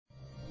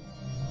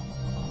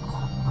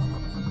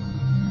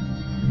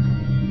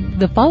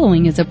The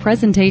following is a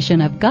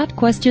presentation of Got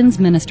Questions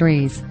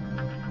Ministries.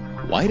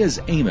 Why does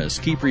Amos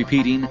keep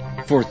repeating,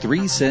 "For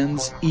 3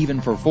 sins,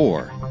 even for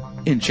 4,"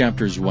 in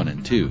chapters 1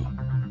 and 2?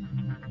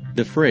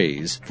 The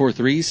phrase, "for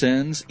 3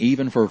 sins,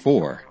 even for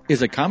 4,"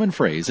 is a common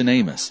phrase in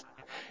Amos.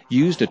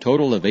 Used a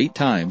total of 8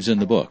 times in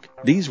the book,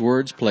 these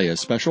words play a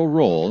special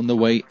role in the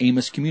way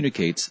Amos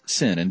communicates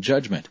sin and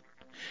judgment.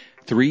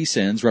 3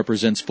 sins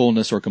represents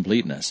fullness or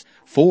completeness.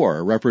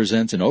 4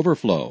 represents an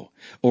overflow,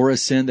 or a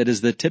sin that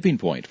is the tipping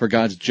point for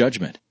God's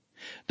judgment.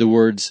 The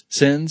words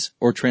sins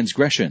or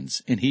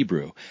transgressions in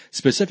Hebrew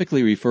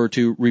specifically refer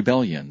to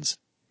rebellions.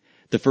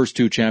 The first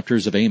 2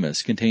 chapters of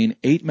Amos contain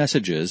 8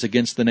 messages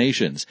against the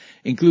nations,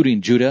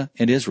 including Judah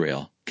and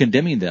Israel,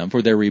 condemning them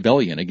for their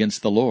rebellion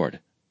against the Lord.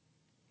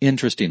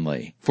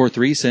 Interestingly, "for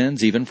 3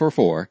 sins, even for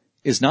 4,"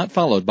 is not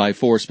followed by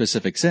 4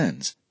 specific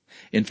sins.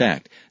 In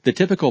fact, the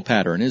typical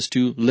pattern is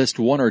to list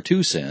 1 or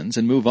 2 sins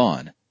and move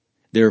on.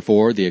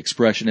 Therefore, the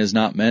expression is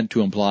not meant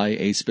to imply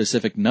a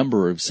specific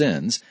number of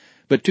sins,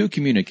 but to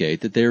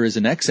communicate that there is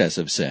an excess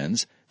of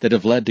sins that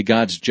have led to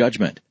God's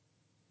judgment.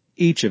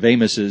 Each of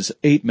Amos's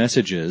 8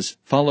 messages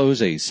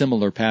follows a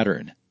similar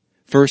pattern.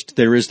 First,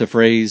 there is the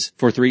phrase,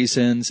 "for 3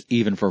 sins,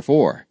 even for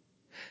 4."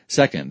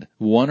 Second,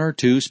 1 or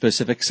 2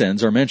 specific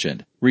sins are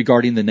mentioned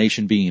regarding the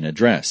nation being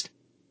addressed.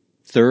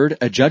 Third,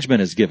 a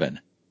judgment is given.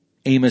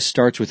 Amos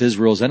starts with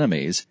Israel's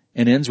enemies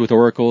and ends with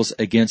oracles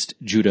against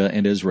Judah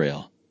and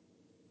Israel.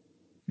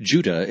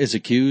 Judah is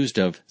accused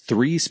of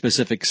 3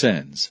 specific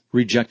sins: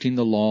 rejecting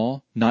the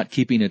law, not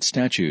keeping its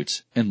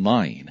statutes, and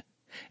lying,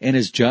 and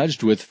is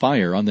judged with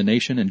fire on the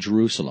nation in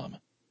Jerusalem.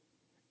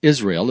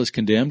 Israel is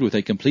condemned with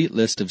a complete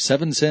list of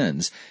 7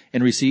 sins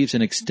and receives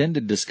an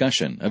extended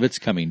discussion of its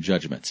coming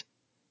judgments.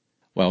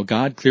 While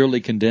God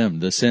clearly condemned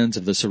the sins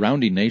of the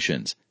surrounding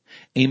nations,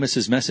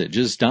 Amos's message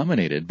is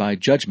dominated by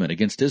judgment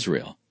against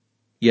Israel.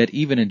 Yet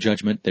even in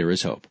judgment there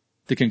is hope.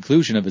 The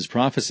conclusion of his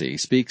prophecy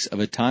speaks of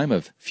a time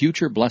of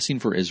future blessing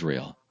for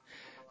Israel.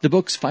 The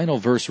book's final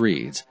verse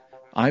reads,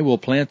 "I will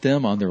plant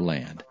them on their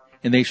land,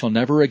 and they shall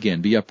never again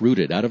be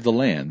uprooted out of the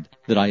land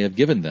that I have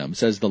given them,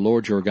 says the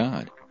Lord your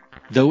God."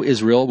 Though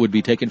Israel would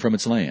be taken from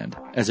its land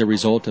as a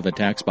result of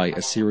attacks by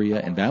Assyria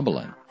and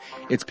Babylon,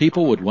 its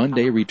people would one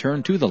day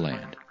return to the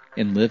land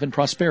and live in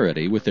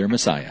prosperity with their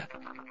Messiah.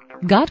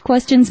 Got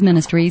Questions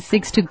Ministries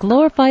seeks to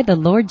glorify the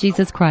Lord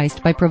Jesus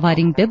Christ by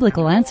providing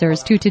biblical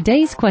answers to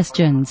today's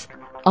questions.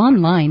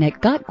 Online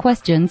at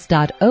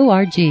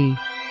gotquestions.org.